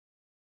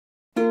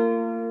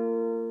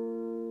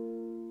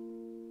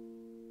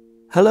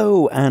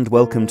Hello and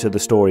welcome to the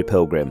Story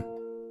Pilgrim,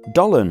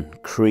 Dolen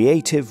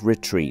Creative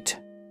Retreat,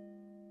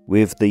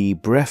 with the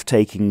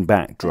breathtaking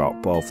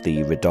backdrop of the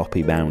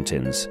Rhodopi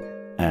Mountains.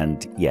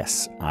 And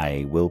yes,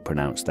 I will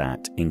pronounce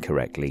that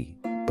incorrectly,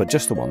 but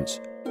just the once.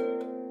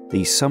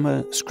 The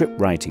Summer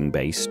Scriptwriting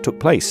Base took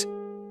place,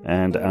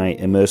 and I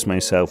immersed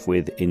myself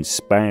with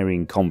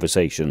inspiring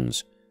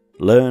conversations,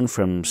 learn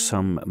from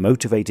some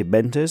motivated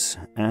mentors,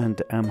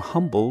 and am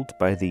humbled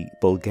by the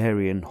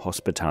Bulgarian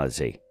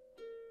hospitality.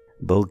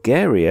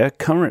 Bulgaria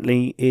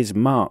currently is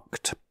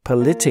marked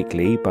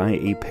politically by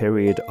a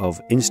period of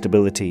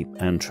instability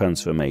and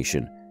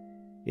transformation.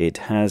 It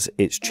has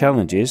its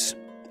challenges,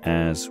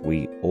 as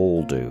we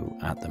all do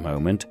at the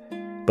moment,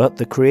 but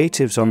the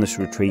creatives on this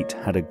retreat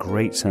had a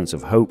great sense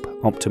of hope,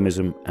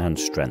 optimism, and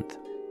strength.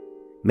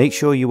 Make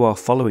sure you are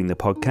following the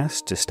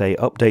podcast to stay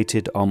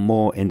updated on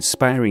more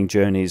inspiring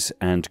journeys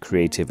and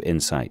creative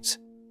insights.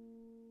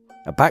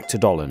 Back to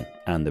Dolen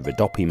and the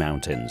Rhodopi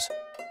Mountains.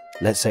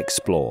 Let's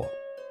explore.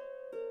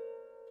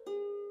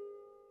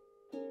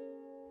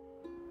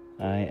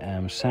 I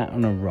am sat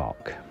on a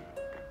rock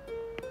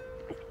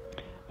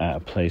at a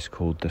place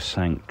called the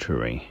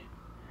Sanctuary,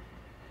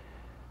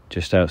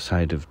 just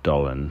outside of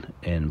Dolen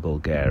in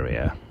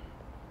Bulgaria.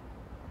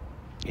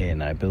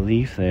 I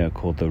believe they are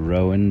called the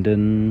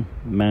Rhodopi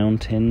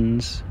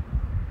Mountains.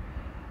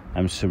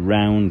 I'm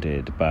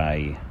surrounded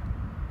by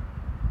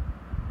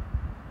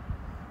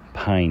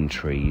pine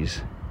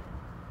trees.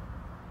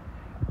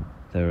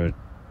 There are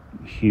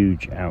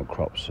huge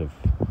outcrops of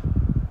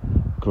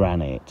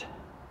granite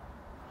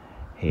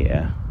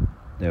here.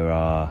 There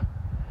are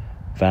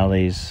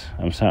valleys.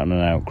 I'm sat on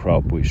an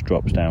outcrop which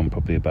drops down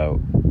probably about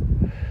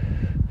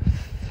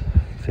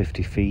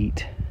 50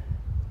 feet,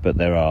 but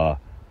there are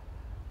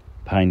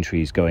pine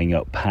trees going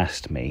up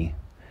past me.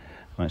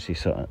 I'm actually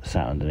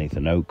sat underneath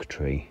an oak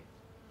tree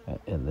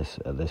at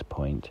this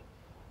point.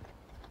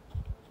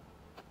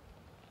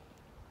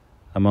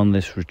 I'm on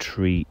this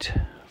retreat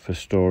for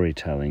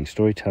storytelling.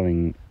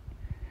 Storytelling,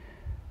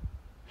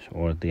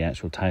 or the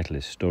actual title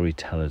is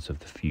Storytellers of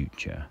the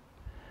Future.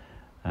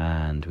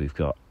 And we've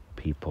got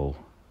people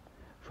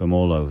from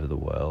all over the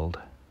world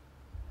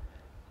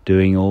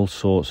doing all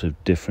sorts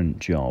of different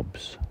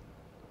jobs,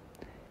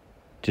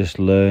 just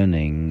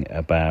learning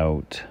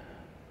about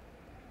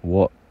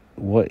what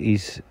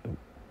is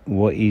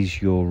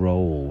your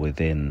role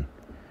within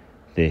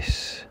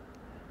this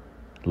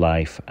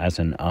life as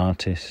an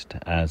artist,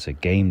 as a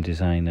game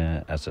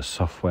designer, as a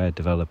software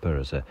developer,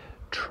 as a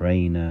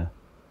trainer.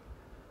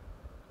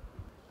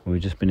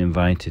 We've just been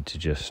invited to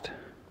just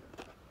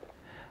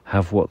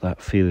have what that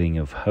feeling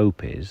of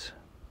hope is.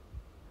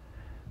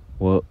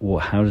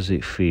 How does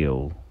it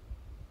feel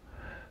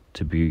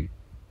to be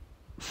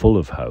full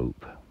of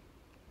hope?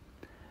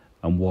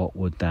 And what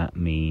would that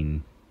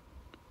mean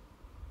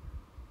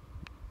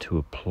to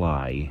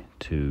apply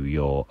to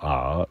your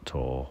art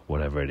or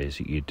whatever it is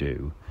that you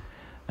do,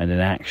 and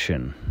an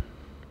action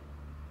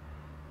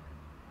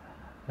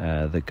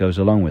that goes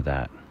along with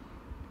that?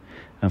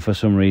 And for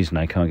some reason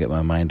I can't get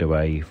my mind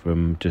away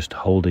from just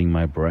holding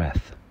my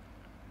breath.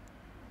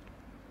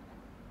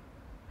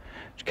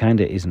 Which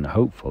kind of isn't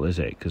hopeful, is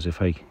it? Because if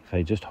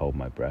I just hold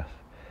my breath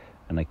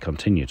and I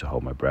continue to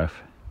hold my breath,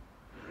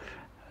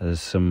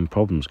 there's some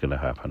problems going to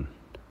happen.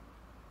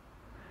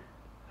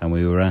 And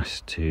we were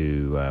asked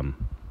to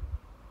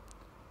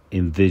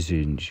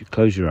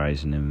close your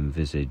eyes and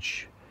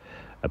envisage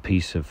a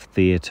piece of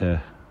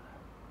theatre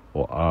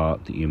or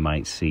art that you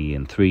might see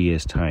in 3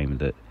 years' time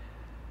that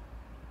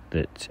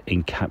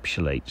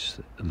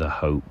encapsulates the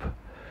hope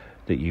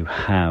that you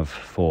have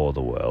for the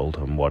world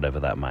and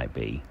whatever that might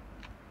be.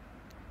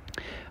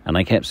 And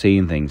I kept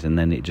seeing things, and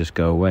then it'd just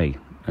go away.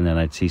 And then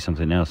I'd see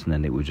something else, and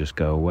then it would just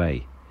go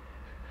away.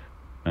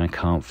 And I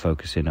can't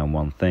focus in on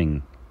one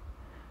thing.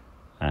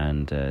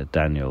 And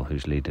Daniel,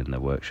 who's leading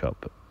the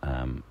workshop,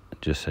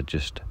 just said,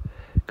 just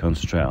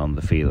concentrate on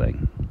the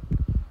feeling.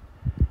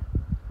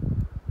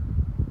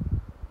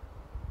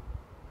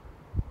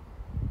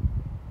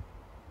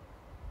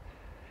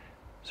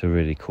 It's a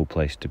really cool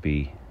place to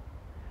be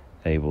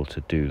able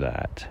to do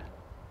that.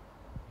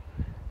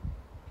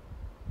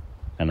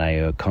 And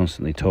I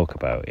constantly talk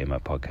about in my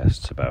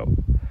podcasts about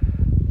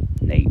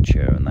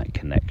nature and that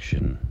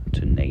connection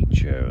to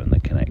nature and the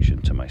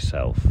connection to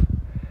myself,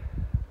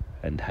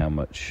 and how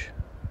much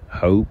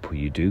hope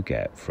you do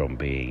get from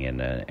being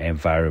in an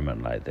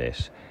environment like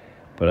this.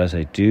 But as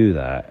I do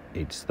that,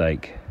 it's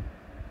like,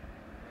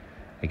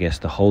 I guess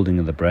the holding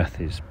of the breath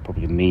is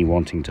probably me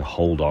wanting to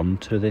hold on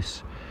to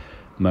this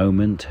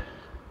moment.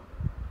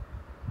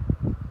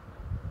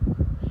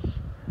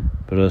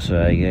 But also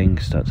I again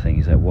start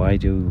thinking, that why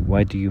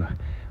do you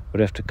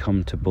have to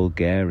come to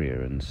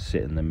Bulgaria and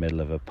sit in the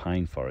middle of a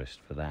pine forest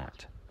for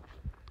that?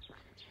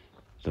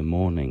 The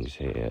mornings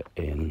here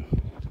in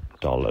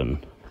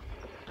Dolen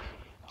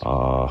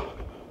are,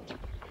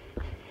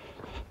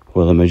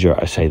 well, the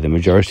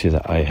majority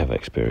that I have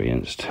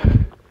experienced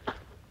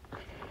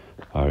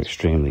are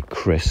extremely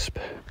crisp,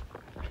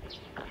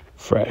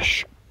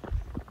 fresh,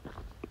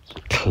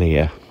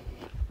 clear,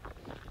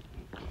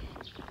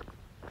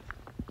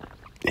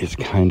 it's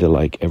kind of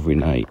like every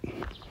night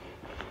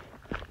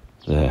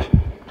the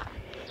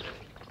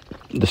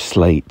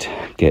slate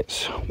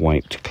gets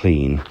wiped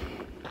clean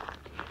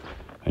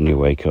and you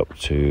wake up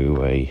to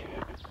a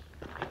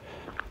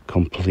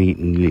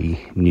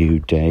completely new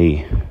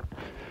day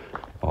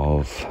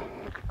of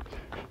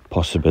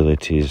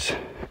possibilities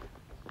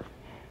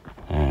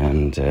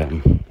and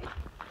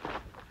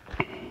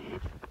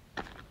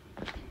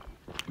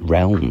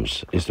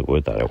realms is the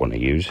word that I want to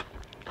use.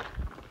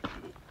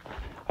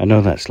 I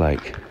know that's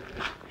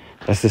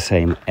the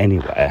same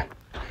anywhere,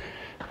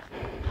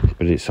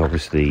 but it's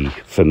obviously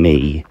for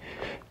me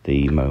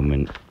the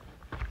moment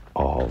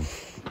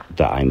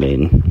that I'm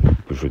in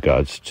with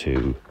regards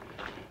to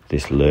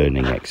this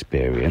learning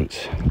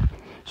experience.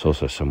 It's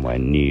also somewhere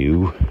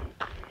new.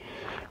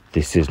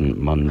 This isn't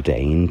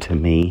mundane to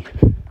me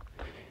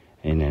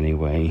in any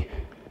way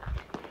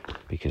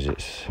because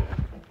it's,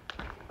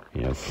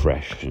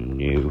 fresh and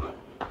new.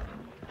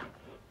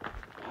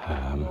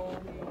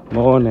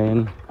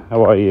 Morning.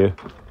 How are you?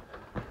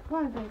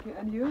 Fine, thank you.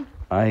 And you?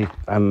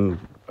 I'm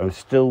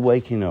still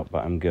waking up,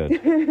 but I'm good.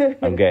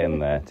 I'm getting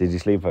there. Did you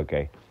sleep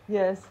okay?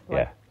 Yes.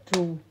 Yeah.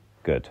 Two.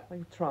 Good.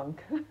 Like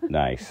trunk.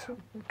 Nice.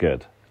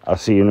 Good. I'll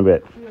see you in a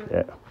bit.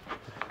 Yeah.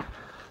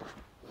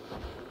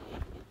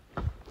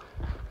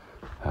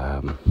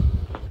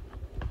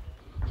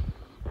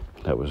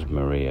 That was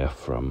Maria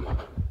from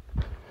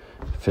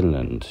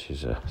Finland.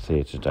 She's a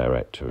theatre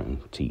director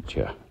and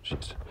teacher.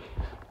 She's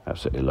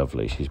absolutely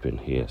lovely. She's been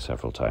here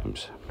several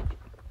times.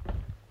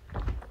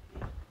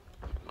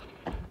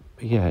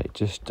 But yeah, it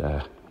just,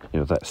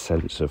 that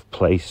sense of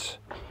place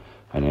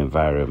and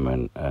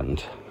environment,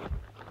 and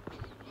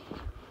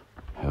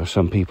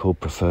some people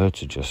prefer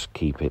to just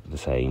keep it the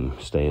same,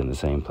 stay in the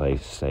same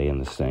place, stay in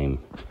the same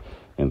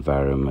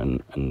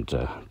environment, and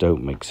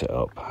don't mix it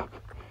up.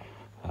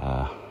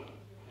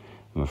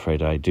 I'm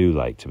afraid I do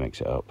like to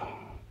mix it up,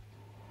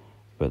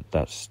 but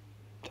that's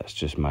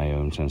just my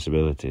own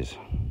sensibilities.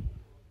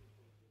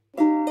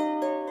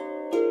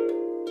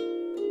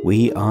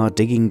 We are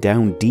digging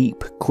down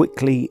deep,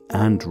 quickly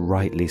and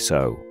rightly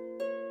so.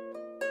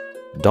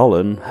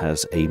 Dolen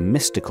has a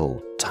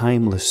mystical,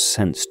 timeless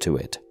sense to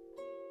it.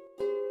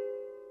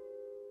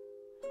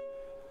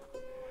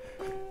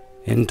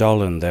 In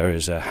Dolen there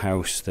is a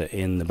house that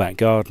in the back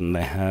garden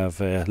they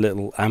have a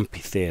little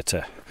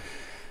amphitheatre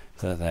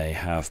that they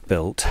have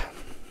built,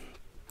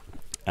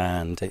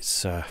 and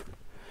it's a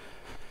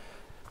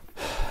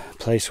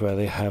place where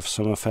they have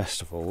summer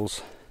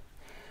festivals.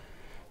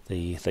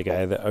 The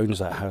guy that owns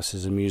that house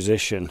is a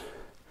musician,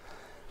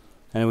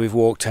 and we've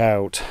walked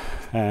out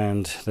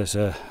and there's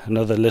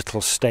another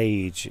little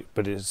stage,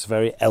 but it's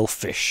very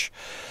elfish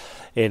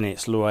in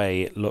its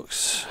way. It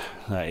looks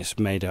like it's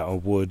made out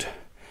of wood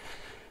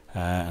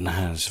and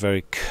has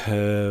very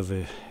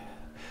curves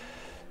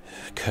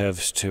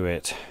to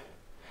it,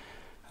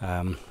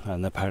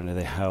 and apparently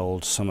they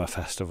hold summer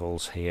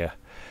festivals here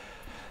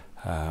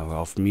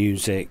of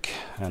music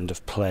and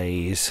of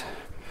plays.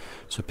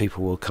 So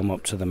people will come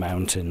up to the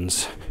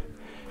mountains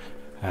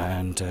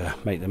and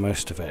make the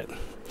most of it.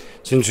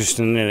 It's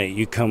interesting, isn't it?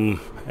 You come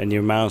and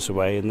you're miles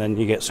away, and then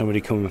you get somebody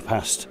coming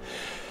past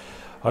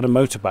on a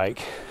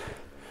motorbike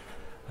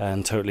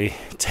and totally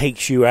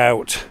takes you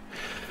out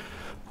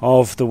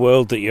of the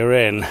world that you're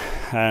in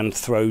and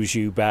throws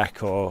you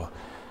back or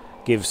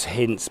gives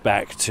hints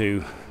back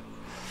to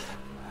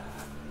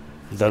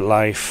the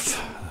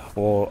life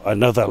or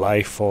another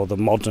life or the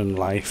modern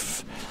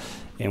life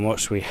in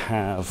which we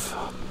have.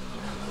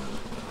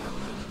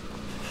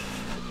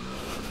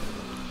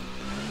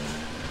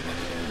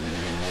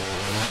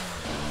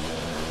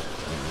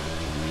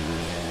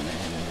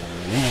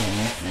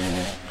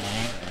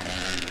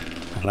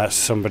 And that's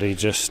somebody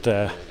just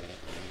out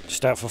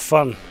for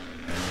fun.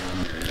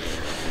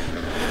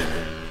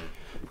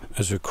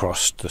 As we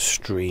crossed the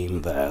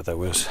stream there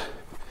was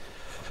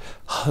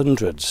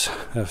hundreds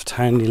of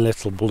tiny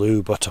little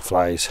blue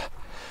butterflies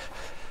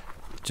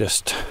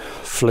just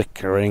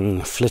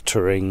flittering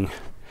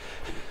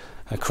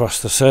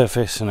across the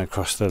surface and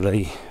across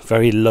the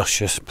very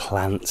luscious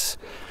plants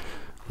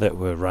that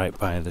were right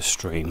by the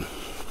stream.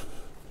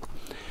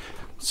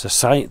 It's a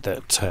sight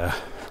that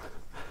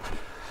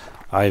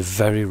I've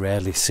very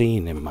rarely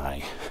seen in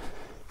my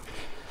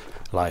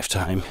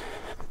lifetime.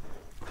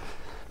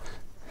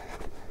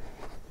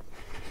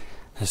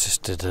 It's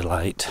just a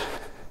delight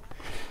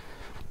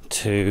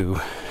to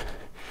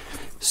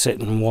sit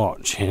and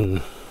watch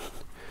in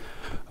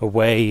a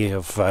way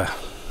of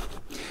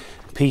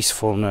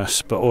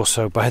peacefulness, but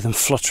also by them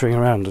fluttering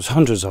around. There's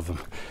hundreds of them,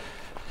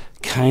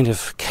 kind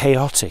of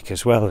chaotic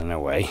as well in a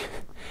way,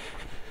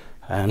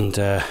 and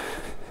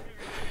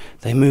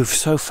they move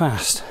so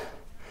fast.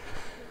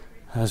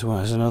 As well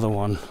as another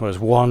one, was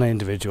one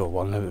individual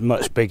one, a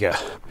much bigger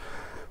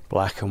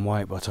black and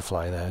white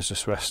butterfly there is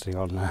just resting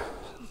on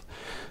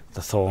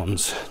the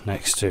thorns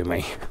next to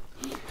me.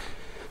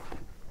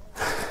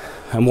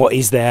 And what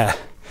is their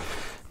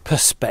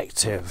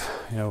perspective?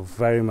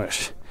 Very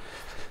much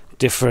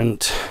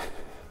different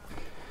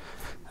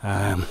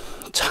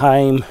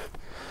time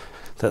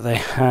that they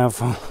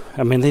have.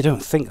 I mean, they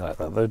don't think like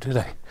that though, do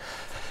they?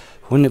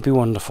 Wouldn't it be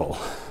wonderful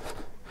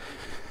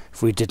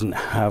if we didn't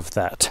have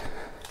that,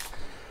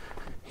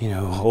 you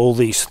know, all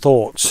these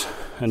thoughts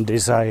and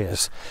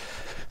desires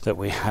that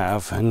we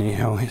have, and you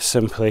know, it's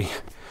simply,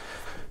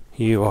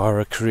 you are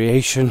a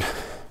creation,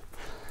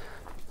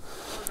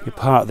 you're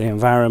part of the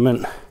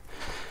environment,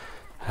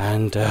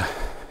 and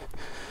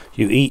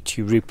you eat,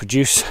 you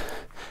reproduce,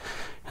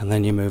 and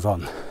then you move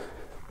on.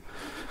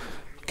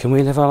 Can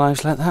we live our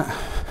lives like that?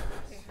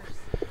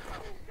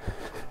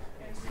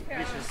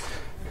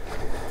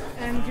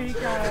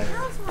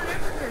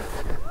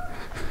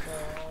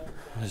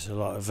 There's a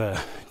lot of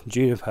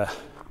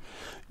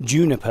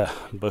juniper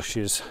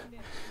bushes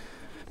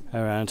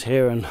around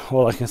here, and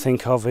all I can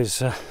think of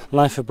is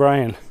Life of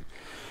Brian.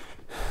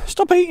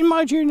 Stop eating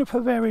my juniper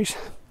berries.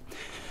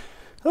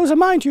 Those are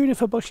my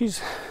juniper bushes.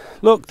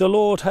 Look, the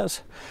Lord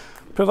has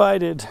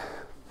provided.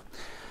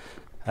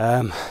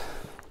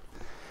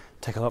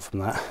 Take a lot from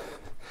that.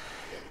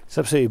 It's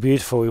absolutely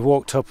beautiful. We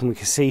walked up and we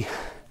can see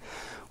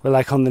we're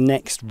like on the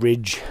next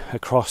ridge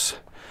across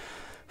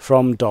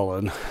from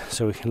Dolen,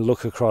 so we can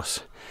look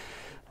across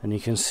and you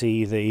can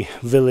see the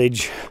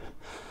village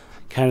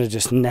kind of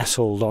just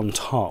nestled on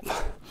top.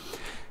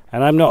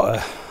 And I'm not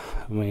I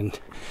mean,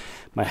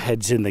 my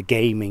head's in the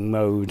gaming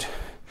mode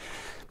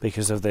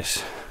because of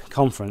this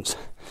conference,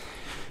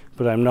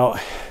 but I'm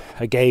not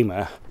a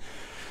gamer,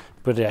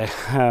 but I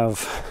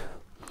have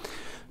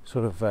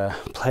sort of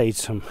played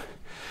some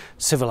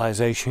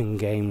civilization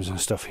games and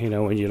stuff, you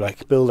know, when you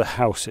like build a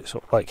house, it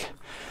sort of like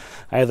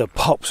either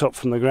pops up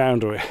from the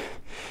ground or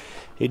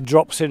it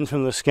drops in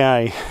from the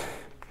sky.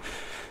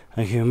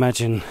 And you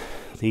imagine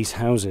these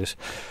houses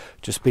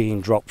just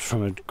being dropped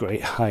from a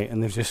great height,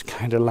 and they've just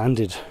kind of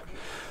landed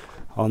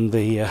on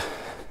the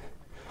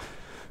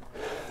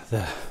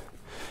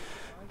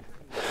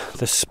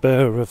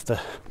spur of the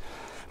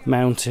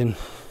mountain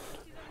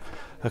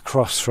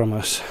across from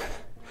us,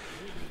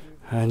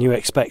 and you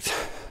expect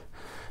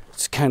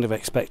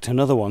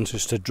another one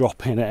just to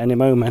drop in at any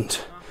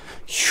moment.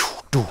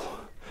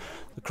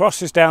 The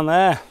cross is down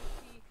there.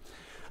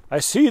 I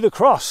see the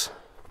cross.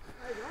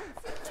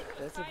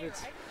 That's a bit.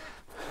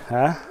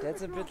 Huh?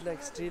 That's a bit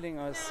like stealing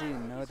our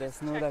scene. No,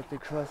 there's no like the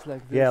cross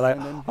like this. Yeah, like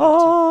and then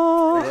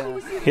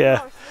oh,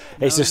 yeah.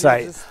 It's no, just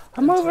like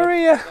I'm over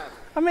here.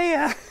 I'm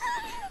here.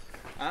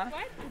 Huh?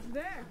 What? It's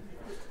there.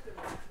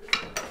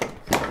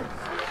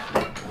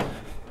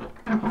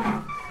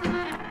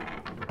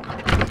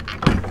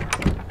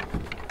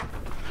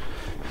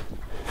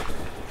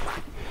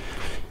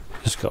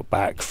 Just got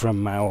back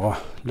from our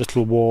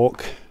little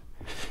walk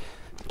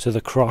to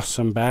the cross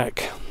and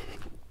back.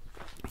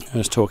 I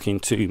was talking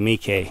to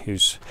Mike,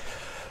 who's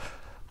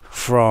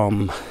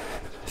from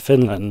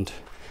Finland,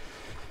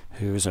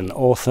 who's an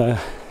author,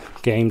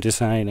 game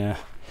designer,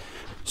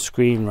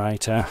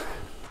 screenwriter.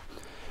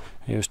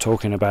 He was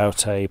talking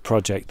about a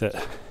project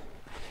that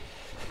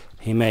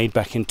he made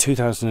back in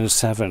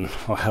 2007,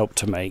 or helped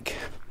to make,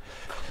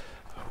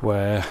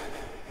 where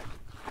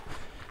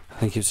I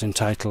think it's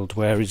entitled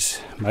 "Where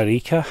is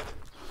Marika?"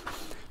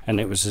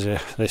 And it was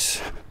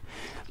this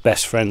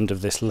best friend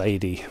of this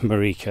lady,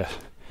 Marika,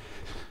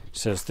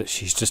 says that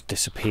she's just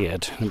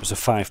disappeared. And it was a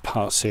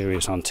 5-part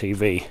series on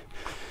TV,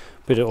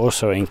 but it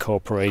also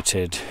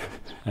incorporated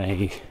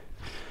a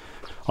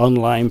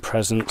online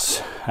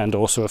presence and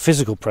also a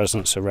physical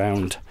presence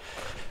around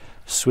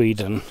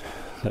Sweden,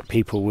 that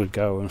people would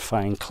go and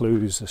find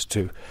clues as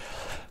to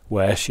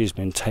where she's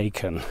been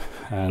taken,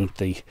 and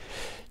the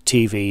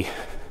TV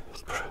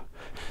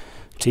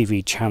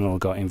channel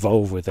got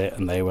involved with it,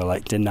 and they were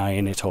like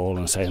denying it all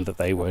and saying that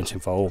they weren't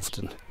involved.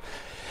 And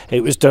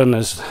it was done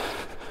as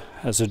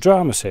a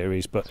drama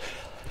series, but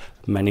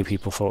many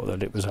people thought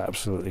that it was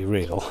absolutely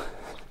real.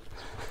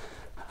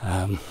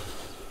 It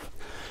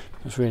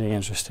was really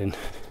interesting,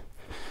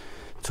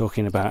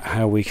 talking about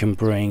how we can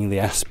bring the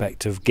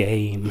aspect of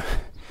game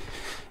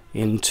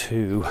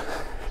into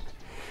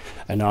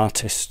an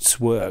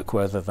artist's work,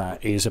 whether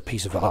that is a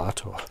piece of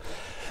art or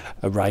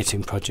a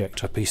writing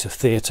project or a piece of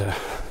theatre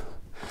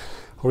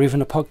or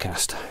even a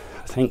podcast.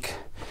 I think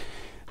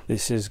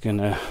this is going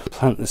to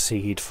plant the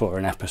seed for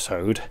an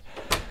episode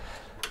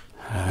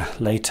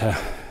later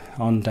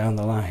on down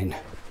the line.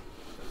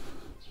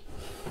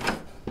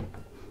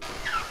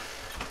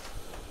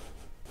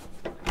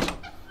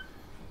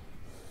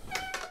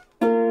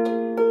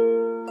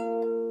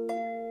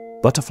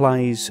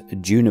 Butterflies,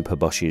 juniper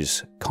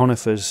bushes,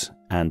 conifers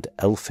and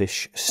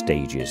elfish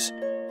stages.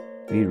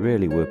 We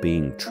really were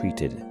being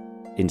treated,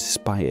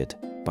 inspired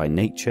by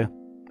nature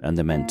and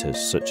the mentors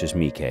such as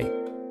Mike.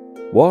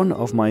 One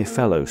of my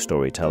fellow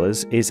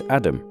storytellers is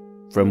Adam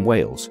from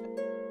Wales,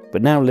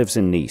 but now lives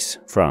in Nice,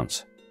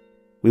 France.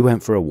 We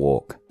went for a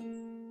walk.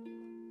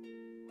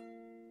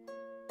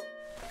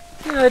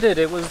 Yeah, I did.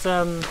 It was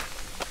I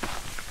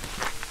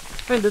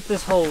mean,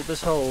 this whole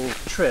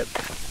trip,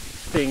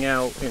 being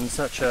out in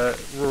such a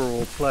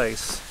rural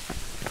place,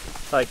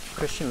 like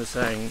Christian was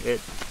saying,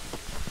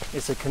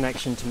 it's a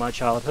connection to my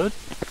childhood.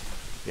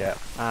 Yeah.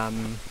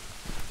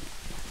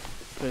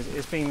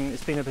 It's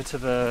been a bit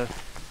of a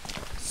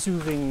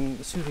soothing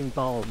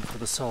balm for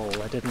the soul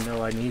I didn't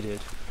know I needed.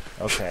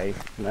 Okay,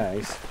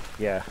 nice.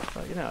 Yeah.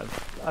 But, you know,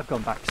 I've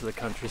gone back to the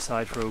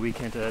countryside for a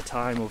weekend at a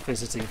time or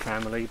visiting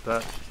family,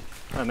 but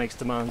that makes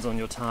demands on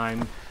your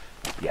time.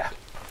 Yeah.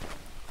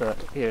 But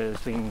here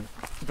has been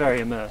very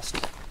immersed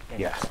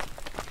in Yeah. it.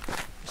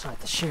 It's like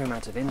the sheer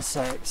amount of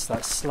insects,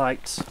 that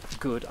slight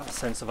good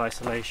sense of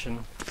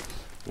isolation,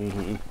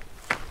 Mm-hmm.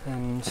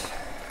 and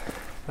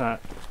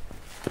that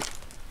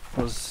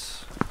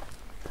was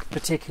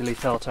particularly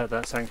felt at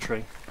that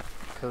sanctuary,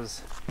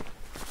 because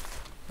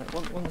like,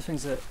 one of the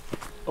things that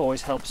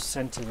always helps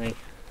center me,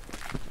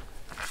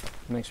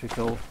 makes me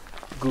feel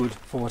good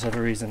for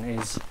whatever reason,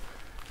 is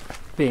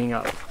being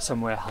up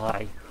somewhere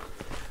high.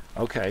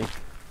 Okay.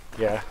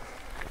 Yeah.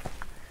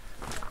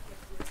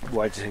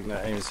 Why do you think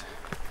that is?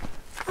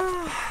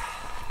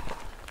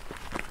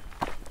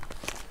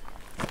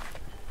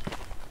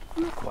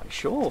 I'm not quite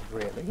sure,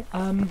 really.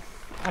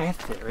 I have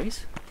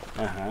theories.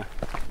 Uh-huh.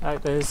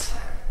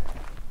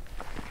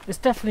 It's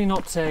definitely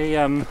not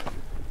a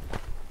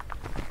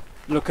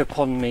look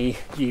upon me,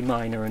 ye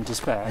minor, and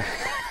despair.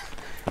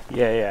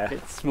 Yeah, yeah.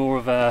 It's more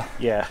of a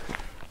Yeah.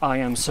 I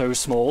am so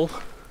small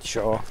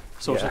Sure.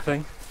 sort Yeah. of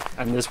thing,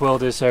 and this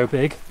world is so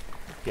big.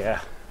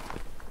 Yeah.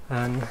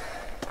 And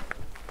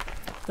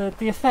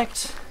the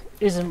effect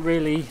isn't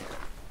really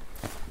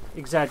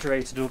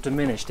exaggerated or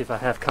diminished if I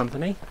have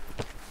company.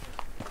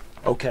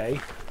 Okay.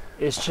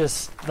 It's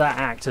just that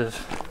act of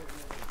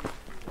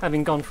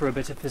having gone through a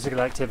bit of physical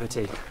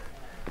activity,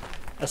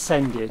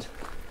 ascended,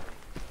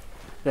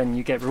 then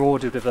you get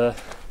rewarded with a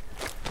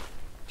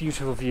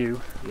beautiful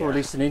view, or Yeah. at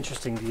least an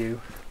interesting view.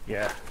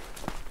 Yeah.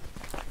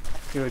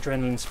 Your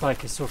adrenaline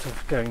spike is sort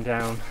of going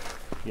down,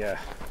 Yeah.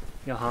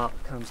 your heart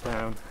comes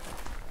down,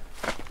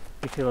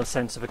 you feel a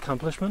sense of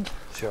accomplishment,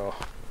 Sure.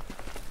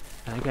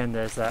 and again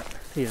there's that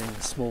feeling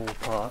small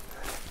part.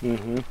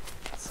 Mm-hmm.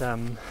 It's,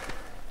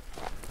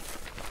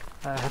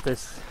 I had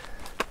this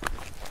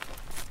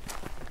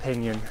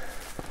opinion,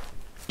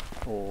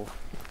 or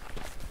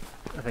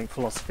I think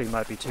philosophy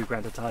might be too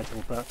grand a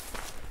title, but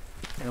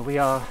you know, we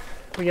are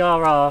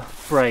our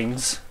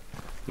brains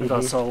with our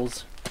Mhm.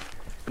 souls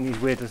in these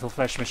weird little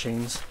flesh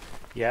machines.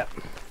 Yeah.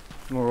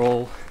 And we're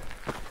all,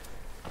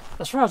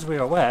 as far as we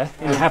are aware,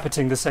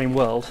 inhabiting the same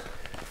world,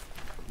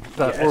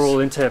 but Yes. we're all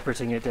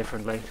interpreting it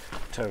differently.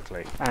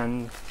 Totally.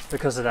 And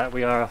because of that,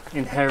 we are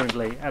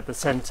inherently at the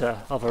centre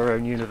of our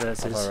own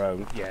universes. Of our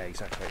own. Yeah,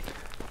 exactly.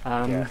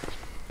 Um, Yeah.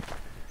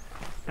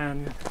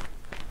 And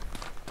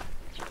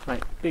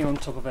like being on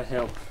top of a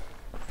hill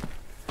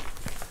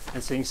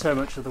and seeing so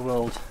much of the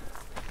world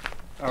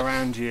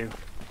around you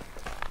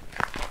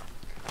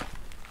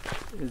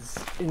is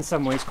in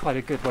some ways quite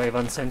a good way of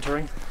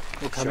uncentering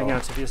or coming Sure.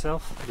 out of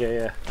yourself. Yeah,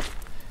 yeah.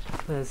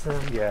 There's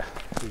Yeah.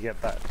 You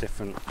get that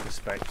different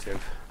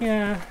perspective.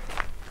 yeah,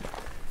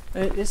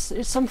 it's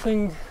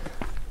something.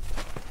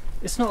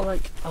 It's not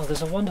like, oh,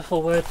 there's a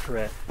wonderful word for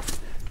it,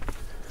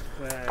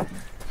 where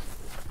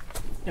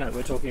you know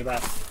we're talking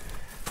about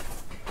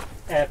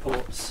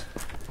airports.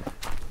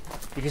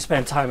 If you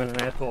spend time in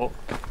an airport,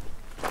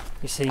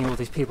 you're seeing all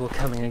these people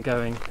coming and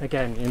going,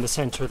 again in the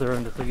centre of their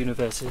own little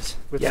universes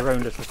with Yep. their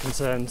own little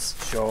concerns.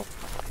 Sure.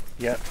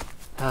 Yeah.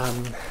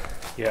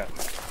 Yeah.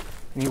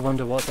 And you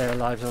wonder what their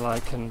lives are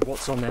like and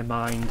what's on their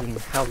mind and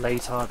how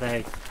late are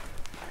they.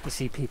 You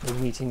see people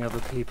meeting other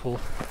people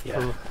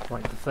Yeah. for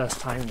like the first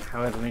time in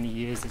however many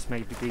years it's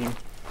maybe been.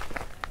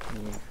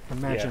 And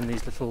imagine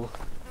these little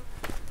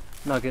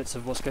nuggets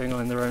of what's going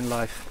on in their own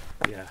life.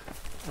 Yeah.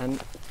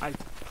 And I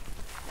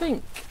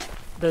think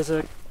there's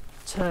a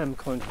term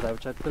coined for that,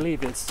 which I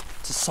believe is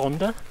to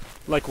sonder,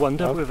 like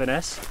wonder Oh. with an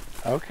S.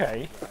 Okay.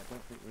 I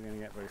don't think we're going to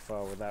get very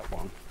far with that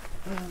one.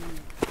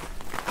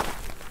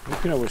 You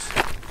can always.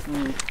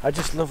 I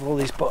just love all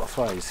these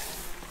butterflies.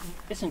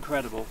 It's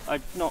incredible.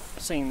 I've not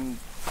seen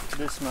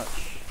this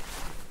much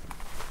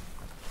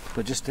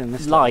But just in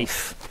this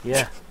life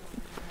Yeah.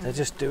 They're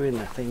just doing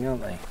their thing,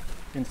 aren't they?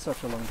 in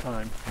such a long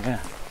time. Yeah.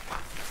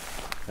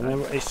 And then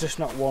it's just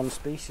not one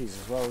species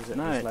as well, is it?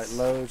 No, There's like it's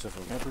loads of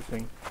them.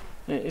 Everything.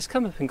 It's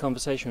come up in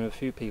conversation with a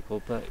few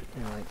people, but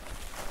you know, like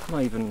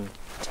not even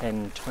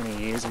 10, 20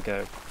 years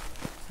ago,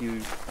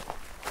 you'd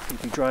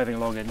be driving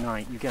along at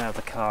night, you get out of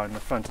the car and the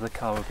front of the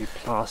car would be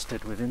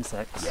plastered with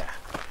insects. Yeah.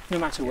 No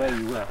matter where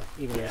you were,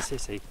 even in Yeah. a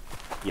city.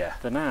 Yeah.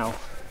 But now,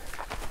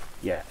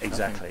 Yeah,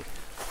 exactly.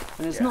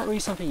 and it's Yeah. not really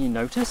something you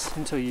notice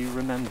until you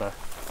remember.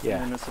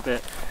 Yeah. And it's a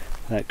bit,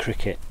 That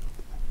cricket.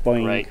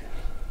 Boing. Right.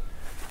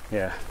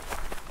 Yeah.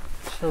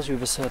 fills you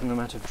with a certain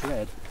amount of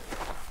dread.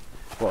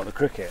 What, the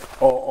cricket?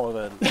 Or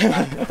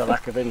the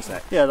lack of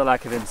insects? Yeah, the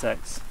lack of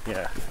insects.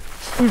 Yeah.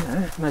 You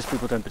know, most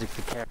people don't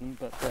particularly care,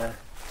 but they're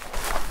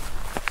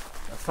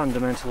a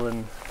fundamental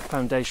and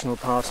foundational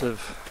part of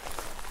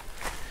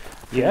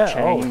food Yeah,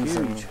 chains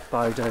and huge.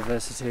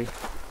 biodiversity.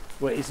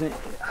 Well, isn't it?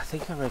 I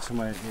think I read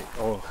somewhere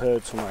or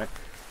heard somewhere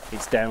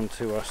it's down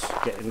to us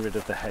getting rid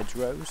of the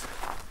hedgerows.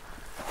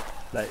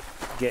 Like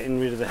getting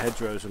rid of the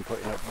hedgerows and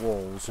putting up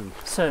walls and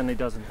Certainly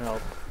doesn't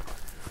help.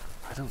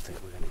 I don't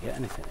think we're going to get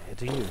anything here,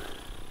 do you?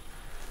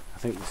 I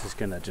think this is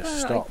going to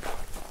just stop.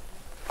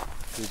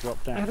 Do we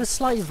drop down? I have a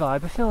slight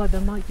vibe. I feel like there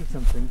might be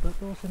something, but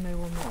also may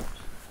well not.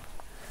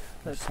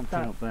 There's something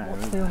up there.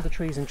 What's beyond the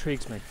trees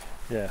intrigues me.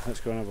 Yeah,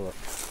 let's go and have a look.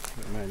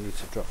 We might need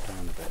to drop down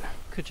a bit.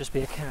 Could just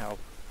be a cow.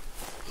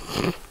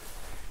 Well,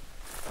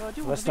 I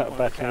do That's want not to a meet bad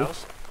one of the thing.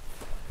 cows.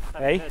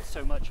 I haven't heard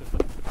so much of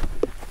them.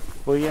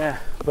 Well, yeah,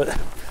 but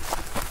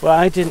well,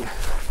 I didn't.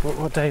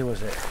 What day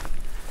was it?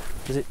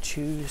 Was it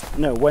Tuesday?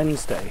 No,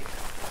 Wednesday.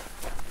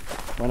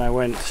 When I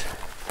went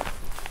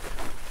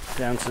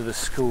down to the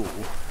school,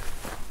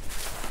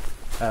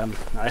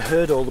 I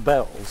heard all the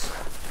bells.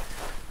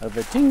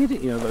 The ding,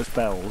 you know, those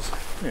bells.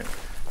 Yeah.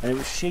 And it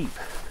was sheep.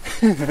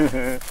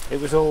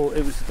 It was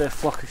their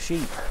flock of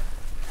sheep.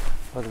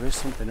 Well, there is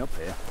something up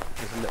here.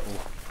 There's a little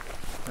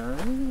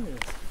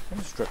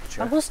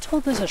structure. I was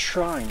told there's a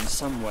shrine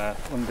somewhere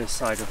on this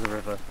side of the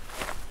river.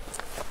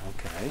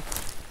 Okay.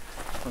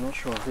 I'm not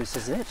sure if this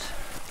is it.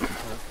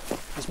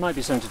 This might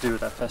be something to do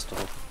with that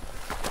festival.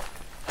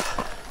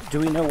 Do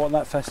we know what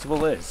that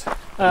festival is?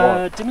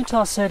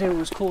 Dimitar said it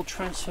was called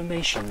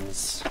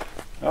Transformations,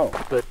 Oh,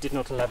 but did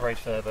not elaborate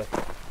further.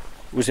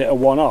 was it a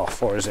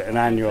one-off or is it an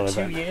annual For 2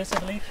 event? years, I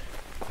believe.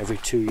 Every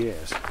 2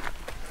 years.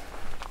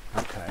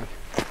 Okay.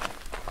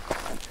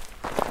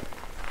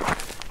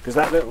 Because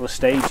that little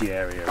stagey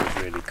area is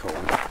really cool.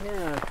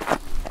 Yeah.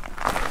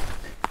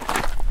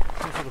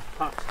 Some sort of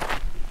hut.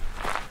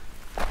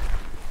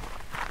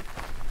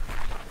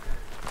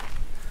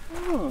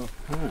 Oh.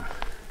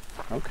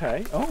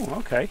 Okay. Oh,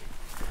 okay.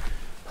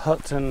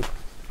 Hut and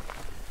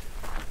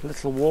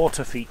little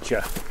water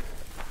feature.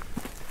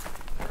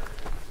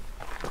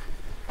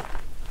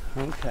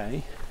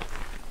 Okay.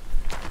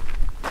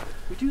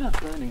 We do have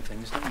burning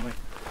things, don't we?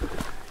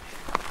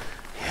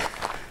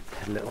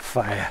 A little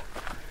fire.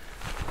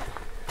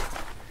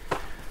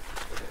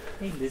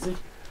 Hey, lizard.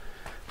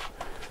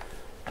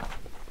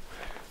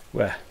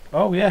 Where?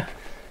 Oh, yeah.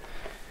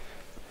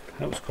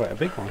 That was quite a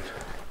big one.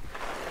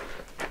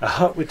 A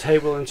hut with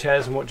table and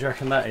chairs, and what do you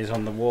reckon that is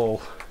on the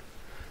wall?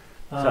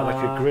 Is that like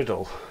a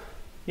griddle?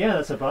 Yeah,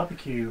 that's a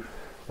barbecue.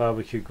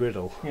 Barbecue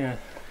griddle. Yeah.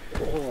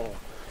 Oh.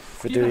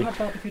 For Do you doing. have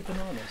barbecued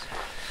bananas?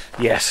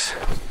 Yes.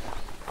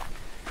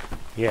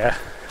 Yeah.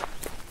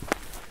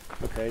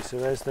 Okay, so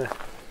there's the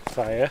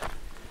fire.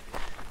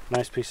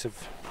 Nice piece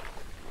of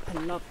I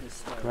love this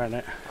stone.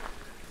 granite.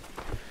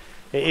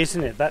 It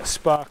isn't it? That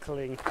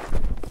sparkling.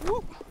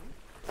 Whoop,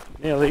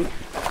 nearly.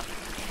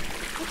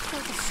 Looks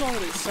like the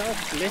soil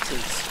itself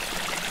glitters.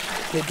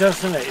 It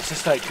does, doesn't it? It's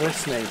just like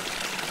glistening.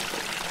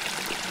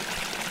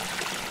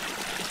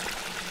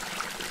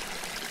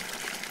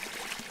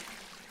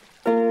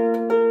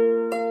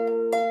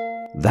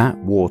 That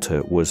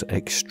water was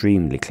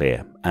extremely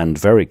clear and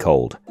very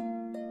cold.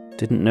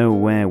 Didn't know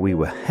where we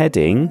were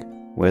heading,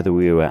 whether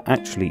we were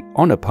actually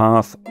on a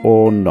path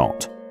or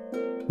not.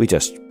 We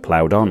just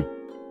ploughed on,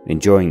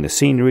 enjoying the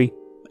scenery,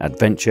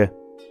 adventure,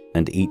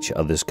 and each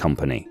other's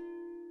company.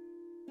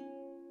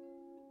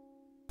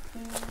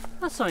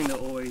 That's something that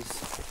always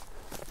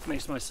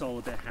makes my soul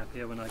a bit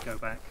happier when I go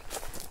back,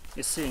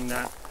 is seeing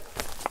that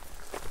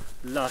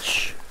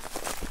lush,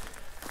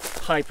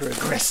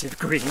 hyper-aggressive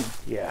green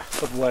Yeah,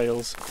 of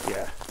Wales.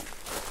 yeah.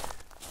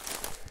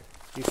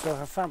 Do you still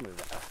have family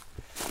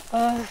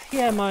there?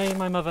 Yeah,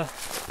 my mother,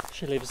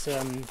 she lives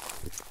in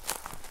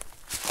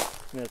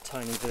a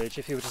tiny village.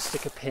 If you were to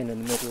stick a pin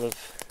in the middle of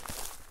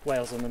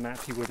Wales on the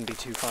map, you wouldn't be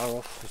too far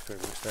off. She's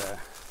pretty much there.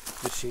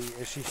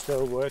 Is she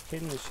still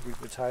working? Is she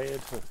retired?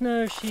 Or?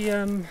 No, she's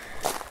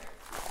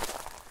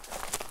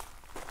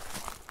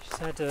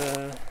had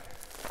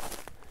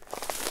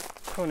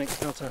chronic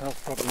mental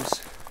health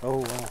problems Oh,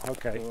 wow,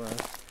 okay.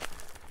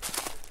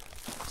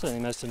 for certainly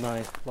most of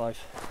my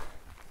life.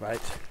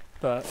 Right.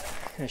 But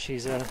you know,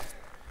 she's had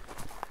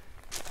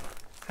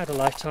a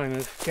lifetime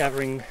of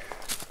gathering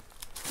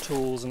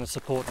tools and a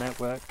support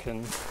network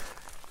and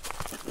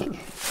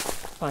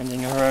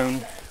finding her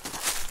own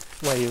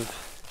way of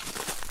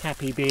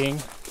happy being.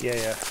 Yeah,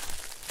 yeah.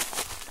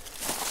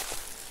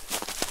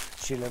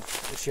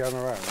 Is she on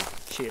her own?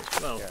 She is.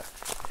 Well, Yeah.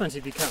 depends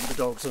if you count the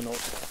dogs or not.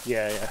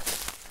 Yeah, yeah.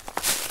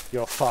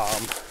 Your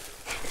farm.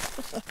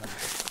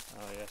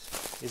 Oh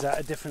yes. Is that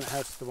a different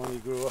house to the one you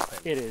grew up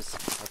in? It is.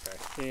 Okay.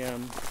 The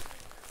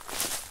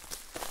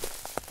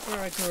where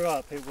I grew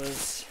up, it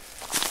was.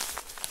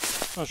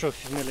 I'm not sure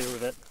if you're familiar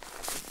with it.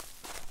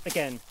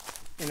 Again,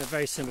 in a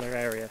very similar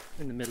area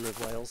in the middle of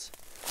Wales.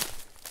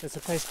 There's a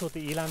place called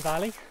the Elan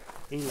Valley,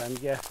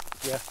 Eland, yeah,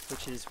 yeah.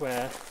 which is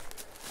where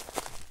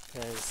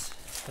there's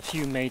a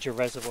few major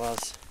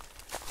reservoirs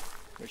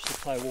which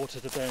supply water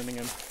to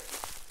Birmingham.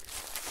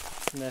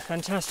 And they're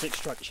fantastic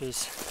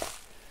structures.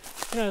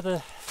 You know,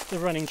 the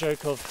running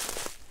joke of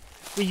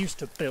we used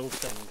to build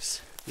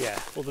things, Yeah,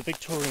 or the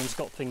Victorians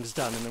got things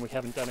done and then we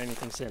haven't done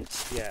anything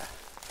since. yeah,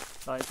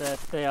 Like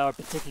they are a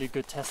particularly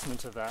good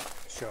testament of that.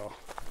 sure.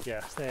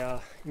 Yeah, They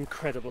are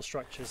incredible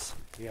structures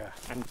yeah,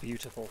 and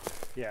beautiful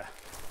yeah,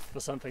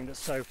 for something that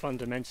so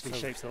fundamentally So-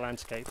 shapes the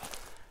landscape.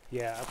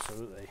 yeah,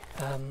 absolutely.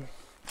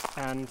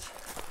 And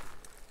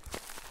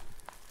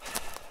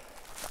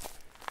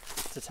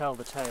to tell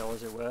the tale,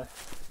 as it were.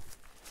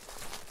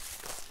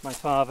 My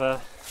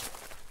father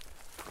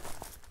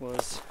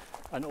was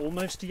an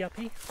almost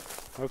yuppie.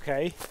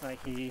 Okay.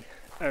 Like, he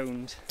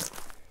owned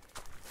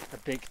a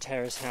big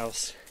terrace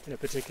house in a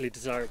particularly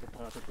desirable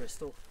part of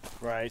Bristol.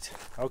 Right.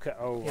 Okay.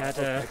 Oh, He had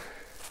okay. a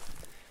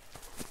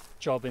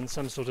job in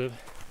some sort of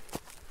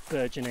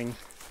burgeoning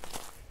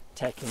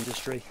tech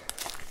industry.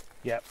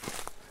 Yep.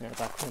 You know,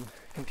 back when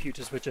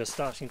computers were just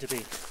starting to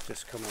be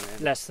Just coming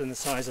in. less than the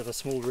size of a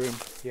small room.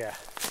 Yeah.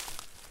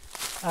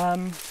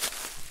 And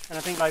I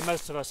think, like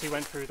most of us, he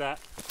went through that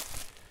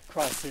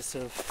crisis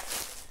of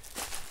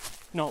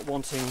not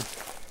wanting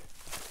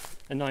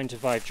a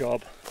 9-to-5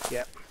 job.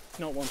 Yep.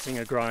 Not wanting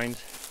a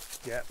grind.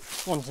 Yep.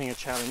 Wanting a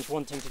challenge.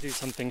 Wanting to do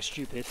something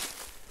stupid.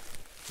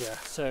 Yeah.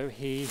 So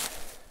he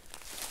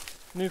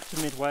moved to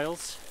mid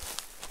Wales.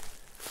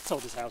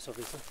 Sold his house,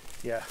 obviously.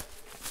 Yeah.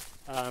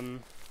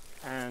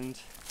 And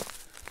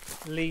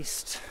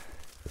leased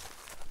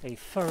a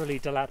thoroughly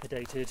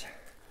dilapidated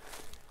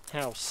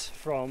house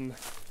from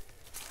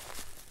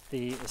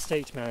the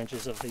estate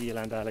managers of the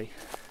Eland Alley.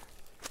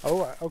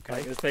 Oh, right, okay.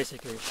 Like, it was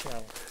basically a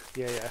shell.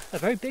 Yeah, yeah, A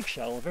very big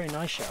shell, a very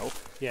nice shell,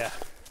 yeah,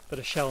 but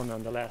a shell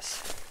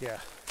nonetheless. yeah.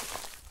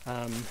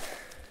 We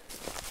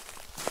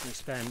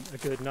spent a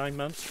good 9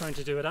 months trying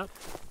to do it up,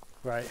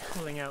 Right.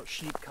 pulling out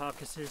sheep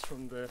carcasses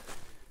from the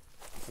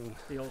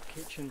old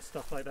kitchen,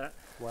 stuff like that.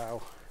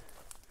 Wow.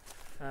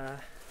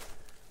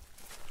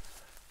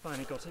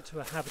 Finally got it to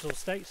a habitable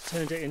state,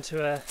 turned it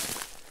into a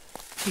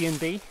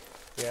P&B.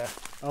 Yeah.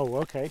 Oh,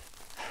 okay. I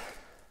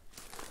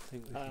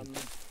think we can,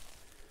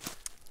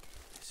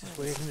 this is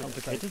weird, isn't it?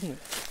 Complicated, isn't it?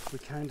 We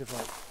kind of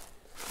like,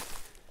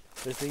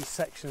 there's these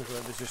sections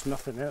where there's just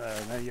nothing in there,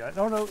 and then you're like,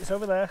 oh no, it's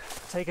over there.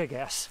 Take a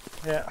guess.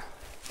 Yeah.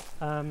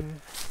 I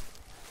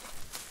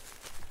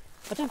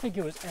don't think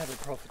it was ever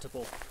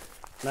profitable.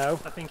 No,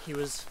 I think he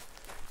was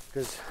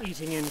because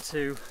eating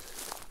into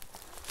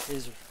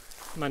his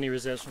money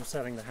reserves from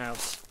selling the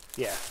house,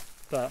 yeah.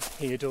 but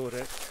he adored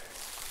it.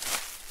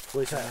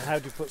 Well, it's like, how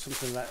do you put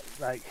something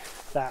like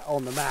that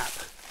on the map?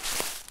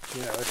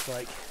 You know, it's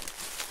like,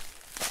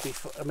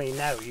 before, I mean,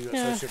 now you've got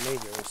Yeah. social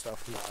media and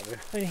stuff and whatever.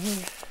 I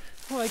mean,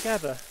 what I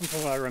gather, and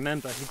from what I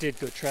remember, he did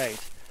good trade,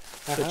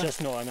 but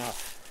just not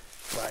enough.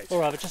 Right.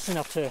 Or rather, just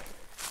enough to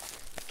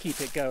keep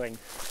it going.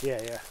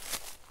 Yeah, yeah.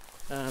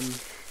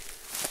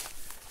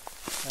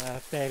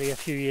 Barely a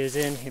few years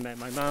in, he met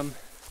my mum.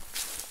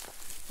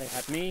 They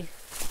had me.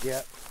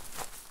 Yeah.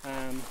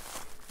 And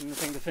I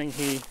think the thing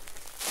he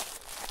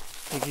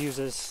views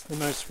as the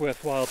most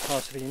worthwhile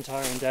part of the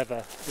entire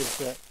endeavour is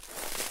that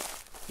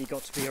he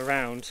got to be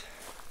around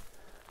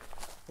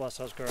whilst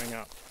I was growing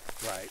up.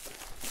 Right.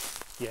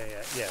 Yeah,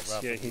 yeah, yeah.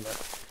 Rather Yeah, than he the-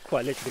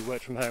 quite literally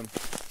worked from home.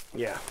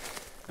 yeah.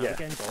 I Yeah. would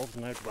get involved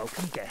and I'd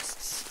welcome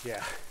guests.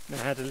 Yeah. And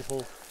I had a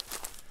little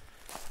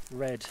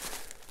red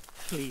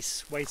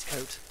fleece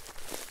waistcoat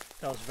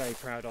that I was very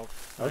proud of.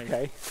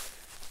 Okay.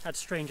 I had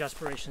strange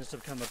aspirations to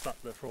become a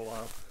butler for a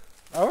while.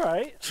 All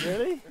right.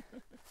 Really?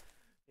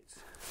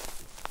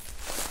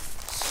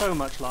 So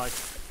much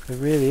life. There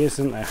really is,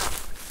 isn't there?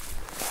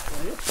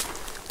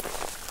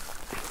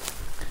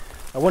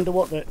 I wonder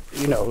what the,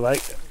 you know,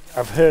 like,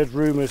 I've heard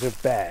rumours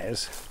of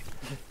bears,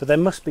 but there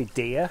must be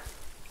deer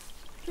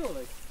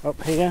Surely.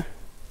 up here.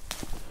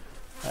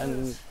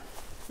 And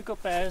We've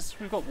got bears,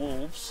 we've got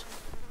wolves,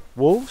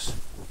 wolves?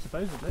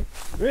 supposedly.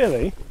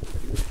 Really?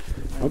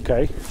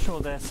 Okay. I'm sure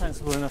they're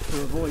sensible enough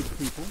to avoid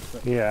people,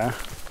 but Yeah.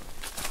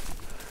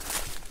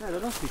 no, there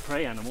must be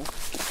prey animals.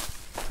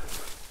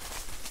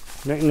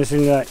 I reckon there's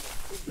any, like,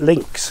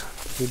 lynx.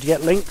 Did you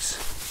get lynx?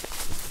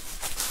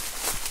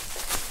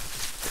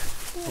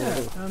 Yeah.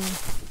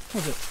 What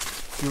was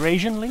it?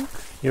 Eurasian link?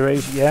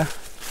 Eurasia, yeah.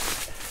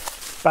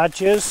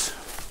 Badgers.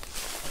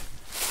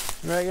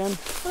 You reckon?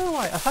 Oh,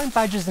 right. I find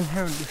badgers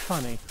inherently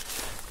funny.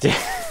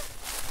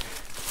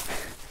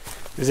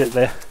 Is it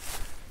the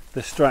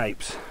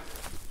stripes?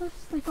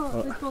 They've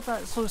got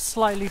that sort of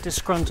slightly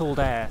disgruntled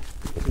air.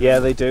 Yeah,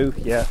 they do.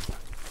 Yeah.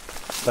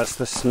 That's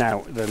the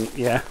snout. Then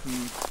yeah.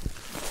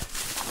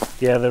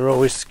 Yeah, they're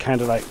always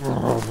kind of like.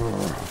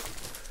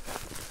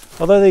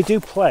 Although they do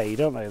play,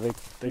 don't they?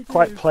 They're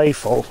quite do.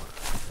 playful.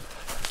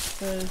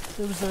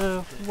 There was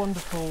a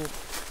wonderful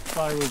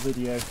viral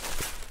video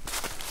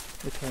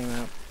that came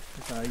out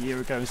about a year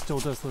ago and still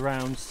does the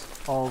rounds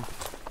of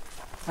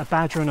a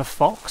badger and a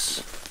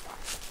fox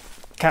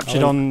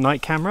captured Oh. on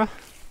night camera.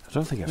 I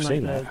don't think I've And,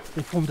 seen like, that.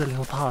 they formed a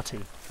little party.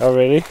 Oh,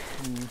 really?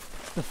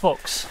 The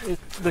fox,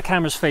 the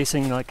camera's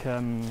facing like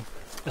a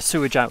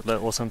sewage outlet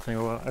or something,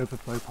 or an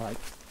overflow pipe,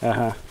 Uh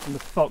huh. and the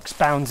fox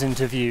bounds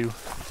into view,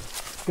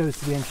 goes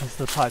to the entrance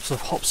of the pipe, sort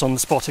of hops on the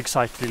spot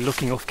excitedly,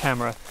 looking off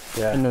camera,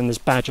 Yeah. and then this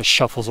badger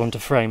shuffles onto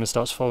frame and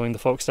starts following the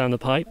fox down the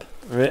pipe.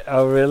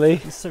 Oh,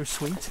 really? It's so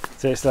sweet.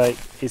 So it's like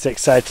it's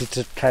excited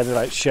to kind of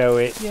like show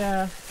it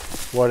Yeah,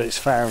 what it's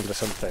found or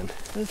something.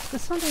 there's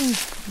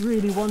something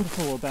really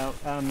wonderful about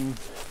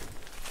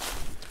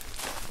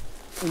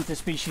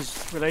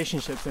interspecies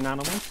relationships in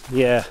animals.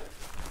 Yeah.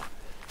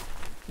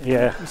 You know,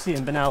 Yeah. you see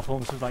in banal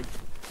forms of like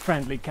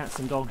friendly cats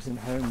and dogs in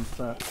homes,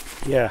 but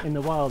Yeah. in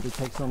the wild it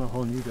takes on a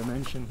whole new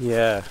dimension.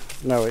 Yeah.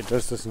 No, it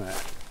does, doesn't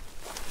it?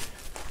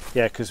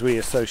 Yeah, because we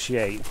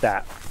associate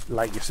that,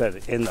 like you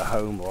said, in the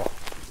home,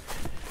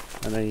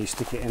 and then you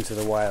stick it into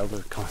the wild,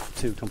 are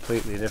two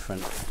completely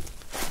different.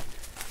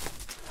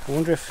 I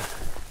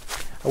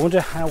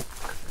wonder how,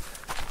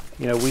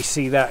 we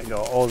see that and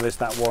go, oh, there's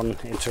that one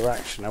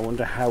interaction. I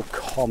wonder how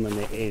common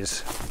it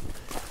is.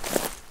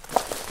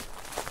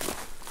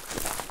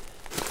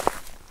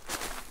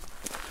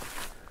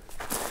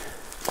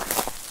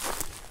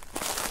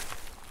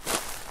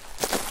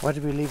 Why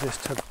did we leave this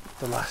to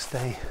the last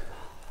day?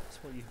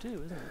 That's what you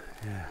do, isn't it?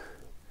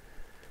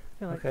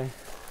 Yeah. Okay.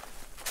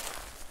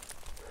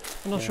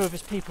 I'm not sure if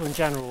it's people in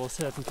general or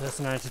certain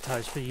personality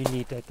types, but you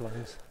need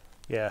deadlines.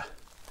 Yeah.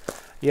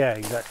 Yeah,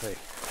 exactly.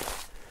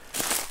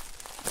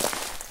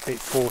 It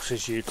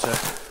forces you to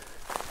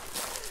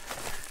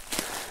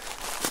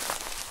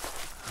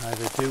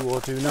either do or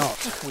do not.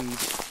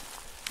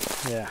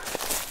 Yeah.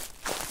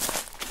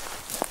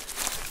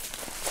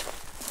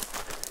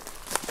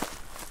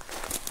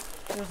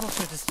 There was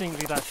also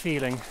distinctly that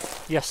feeling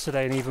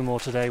yesterday and even more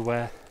today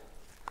where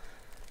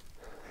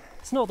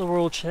it's not that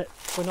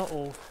we're not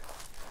all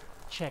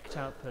checked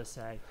out per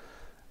se.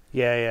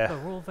 Yeah, yeah.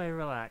 But we're all very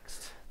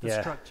relaxed. The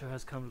structure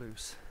has come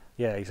loose.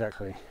 Yeah,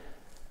 exactly.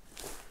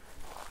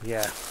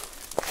 Yeah.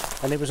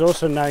 And it was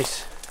also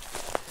nice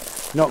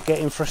not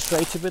getting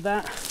frustrated with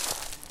that.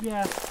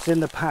 Yeah. 'Cause in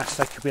the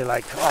past I could be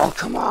like, oh,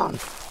 come on.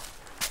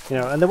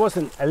 And there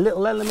wasn't a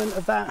little element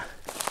of that.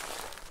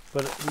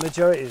 But the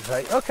majority is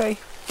like, okay,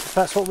 if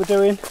that's what we're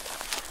doing.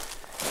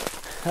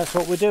 That's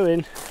what we're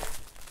doing.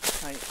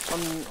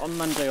 On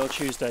Monday or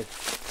Tuesday.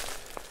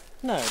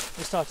 No,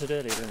 we started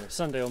earlier, didn't we?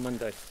 Sunday or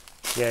Monday.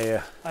 Yeah,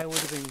 yeah. I would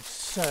have been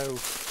so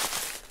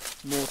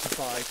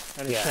mortified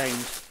and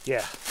ashamed Yeah.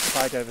 if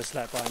I'd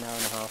overslept by an hour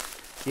and a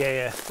half Yeah,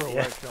 yeah. for a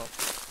Yeah. workshop.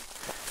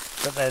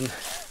 But then,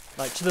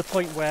 To the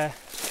point where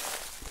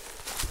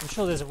I'm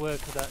sure there's a word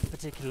for that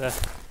particular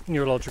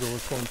neurological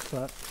response,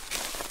 but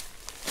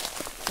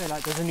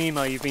there's an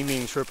email you've been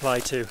meaning to reply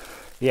to,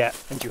 yeah,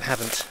 and you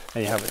haven't,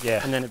 and you have it,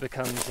 yeah. and then it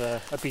becomes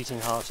a beating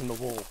heart in the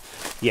wall.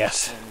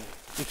 Yes. And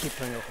you keep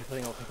putting off and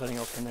putting off and putting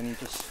off, and then you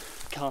just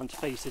can't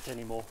face it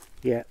anymore.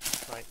 Yeah.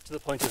 To the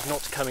point of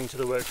not coming to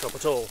the workshop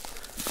at all.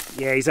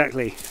 Yeah,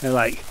 exactly. They're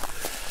like,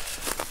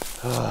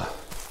 oh.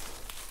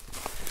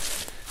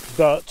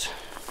 But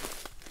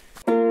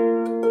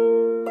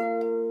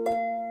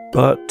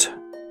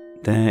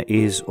there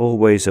is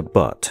always a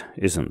but,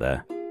 isn't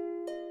there?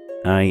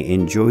 I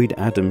enjoyed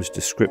Adam's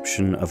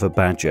description of a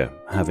badger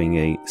having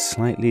a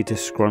slightly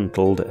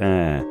disgruntled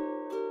air.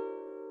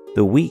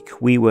 The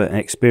week we were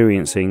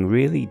experiencing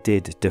really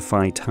did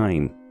defy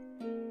time.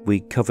 We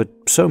covered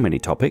so many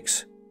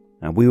topics,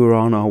 and we were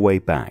on our way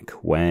back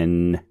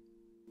when...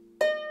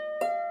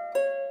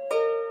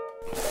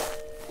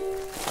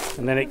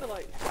 And then I remember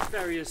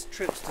various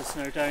trips to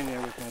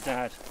Snowdonia with my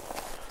dad.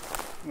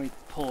 We'd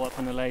pull up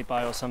on a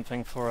lay-by or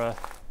something for a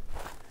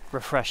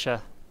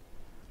refresher,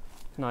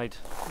 and I'd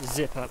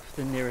zip up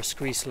the nearest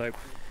ski slope.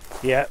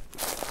 Yeah.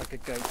 Like a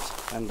goat.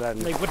 And then...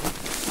 They wouldn't...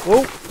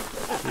 Oh!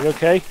 You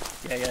okay?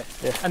 Yeah.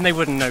 And they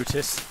wouldn't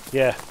notice.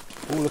 Yeah.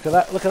 Oh, look at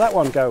that! Look at that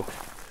one go.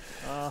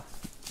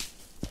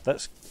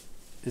 That's...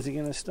 Is it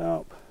going to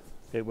stop?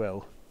 It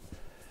will.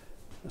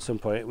 At some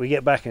point. We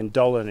get back and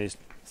Dolen is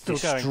still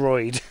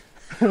destroyed.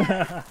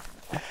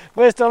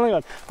 Where's Dolen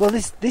gone? Well,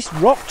 this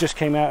rock just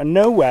came out of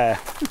nowhere.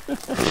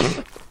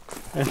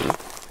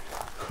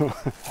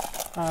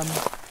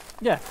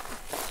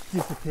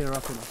 Disappear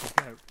up in like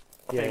a goat.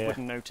 They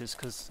wouldn't notice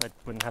because I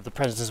wouldn't have the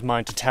presence of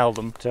mind to tell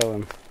them.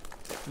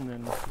 And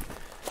then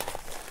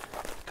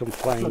come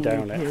flying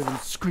down it. Hear them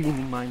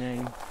screaming my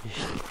name.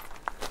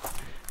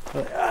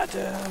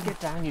 Adam, get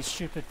down, you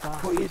stupid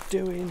bastard! What are you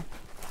doing?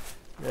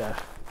 Yeah.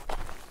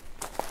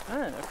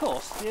 And of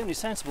course, the only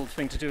sensible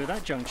thing to do at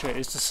that juncture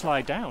is to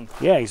slide down.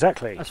 Yeah,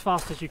 exactly. As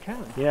fast as you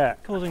can. Yeah.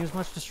 Causing as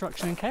much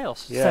destruction and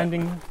chaos. Yeah.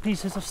 Sending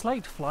pieces of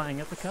slate flying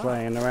at the car.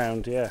 Flying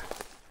around, yeah.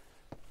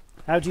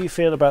 How do you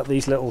feel about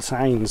these little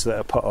signs that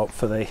are put up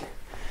for the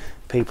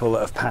people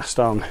that have passed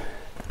on?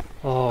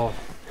 Oh,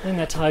 I think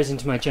that ties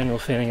into my general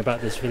feeling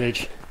about this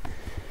village.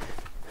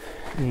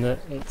 In that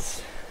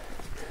it's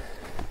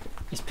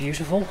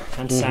beautiful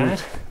and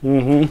sad.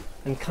 And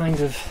kind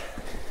of...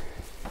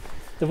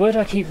 The word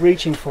I keep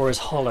reaching for is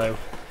hollow.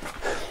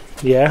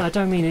 Yeah. I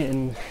don't mean it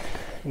in,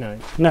 No,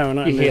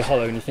 you hear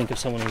hollow and you think of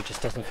someone who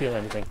just doesn't feel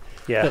anything.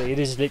 Yeah. But it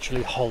is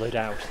literally hollowed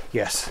out.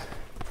 Yes.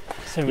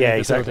 So many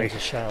of the buildings are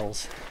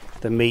shells.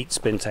 The meat's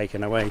been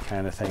taken away,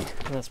 kind of thing.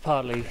 And that's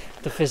partly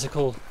the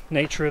physical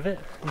nature of it,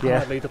 and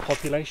partly the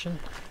population.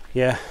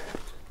 Yeah.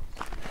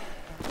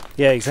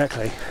 Yeah,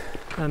 exactly.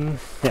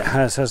 It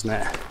has, hasn't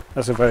it?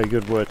 That's a very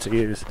good word to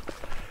use.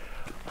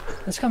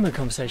 There's come a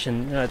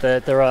conversation.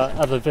 There are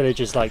other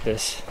villages like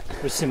this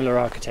with similar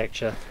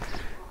architecture,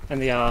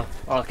 and they are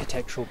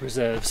architectural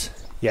preserves,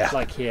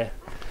 like here.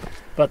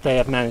 But they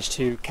have managed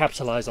to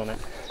capitalise on it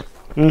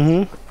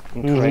and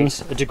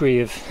create a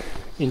degree of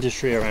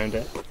industry around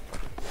it.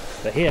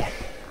 But here,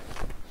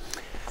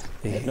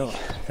 They've not.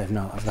 They've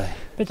not, have they?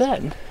 But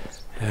then,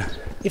 Yeah.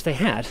 if they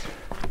had,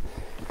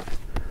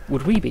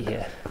 would we be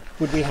here?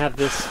 Would we have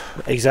this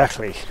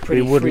Exactly.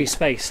 pretty we wouldn't. free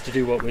space to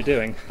do what we're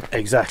doing?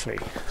 Exactly.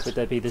 Would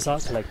there be this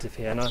art collective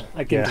here? And I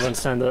begin to Yeah.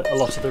 understand that a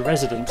lot of the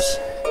residents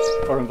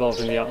are involved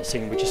in the art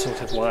scene, which is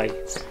sort of why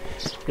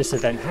this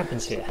event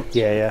happens here.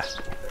 Yeah.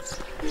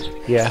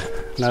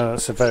 No,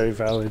 that's a very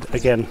valid,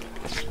 again,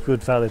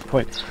 good valid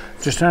point.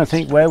 Just trying to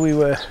think where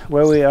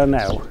we are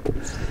now.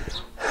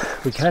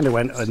 We kind of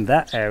went in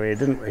that area,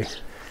 didn't we?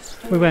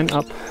 We went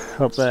up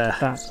there.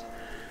 that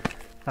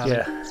valley.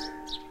 Yeah.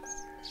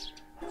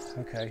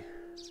 Okay.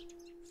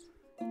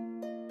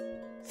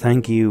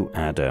 Thank you,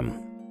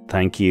 Adam.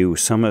 Thank you,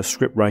 Summer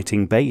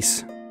Scriptwriting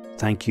Base.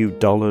 Thank you,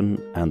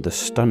 Dolen and the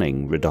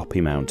stunning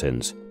Rhodopi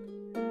Mountains.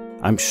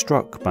 I'm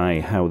struck by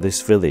how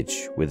this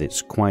village, with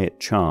its quiet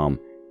charm,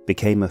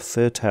 became a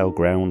fertile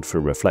ground for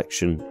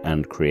reflection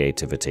and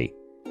creativity.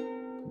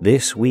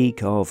 This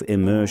week of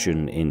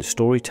immersion in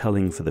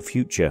storytelling for the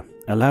future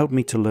allowed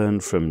me to learn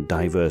from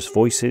diverse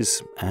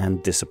voices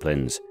and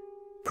disciplines,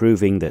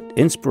 proving that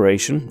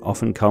inspiration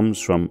often comes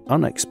from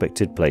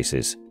unexpected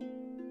places.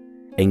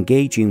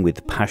 Engaging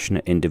with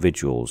passionate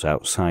individuals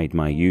outside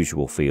my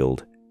usual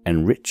field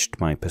enriched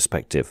my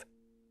perspective,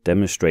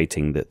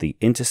 demonstrating that the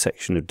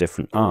intersection of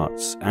different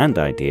arts and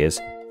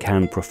ideas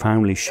can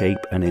profoundly shape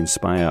and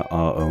inspire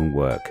our own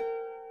work.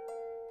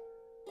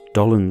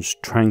 Dolen's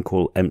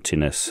tranquil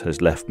emptiness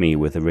has left me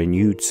with a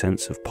renewed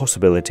sense of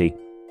possibility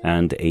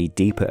and a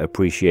deeper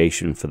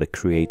appreciation for the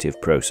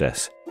creative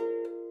process.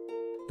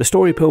 The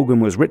Story Pilgrim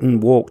was written,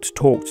 walked,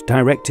 talked,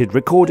 directed,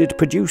 recorded,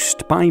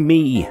 produced by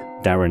me,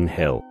 Darren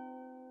Hill.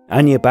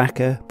 Anya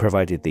Backer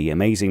provided the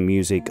amazing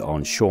music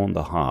on Sean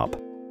the Harp.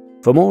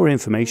 For more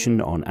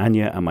information on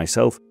Anya and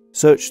myself,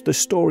 search The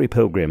Story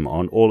Pilgrim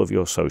on all of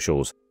your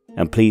socials,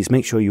 and please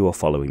make sure you are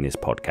following this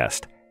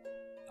podcast.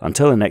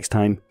 Until the next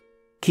time,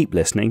 keep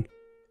listening,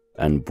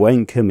 and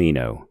buen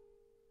camino.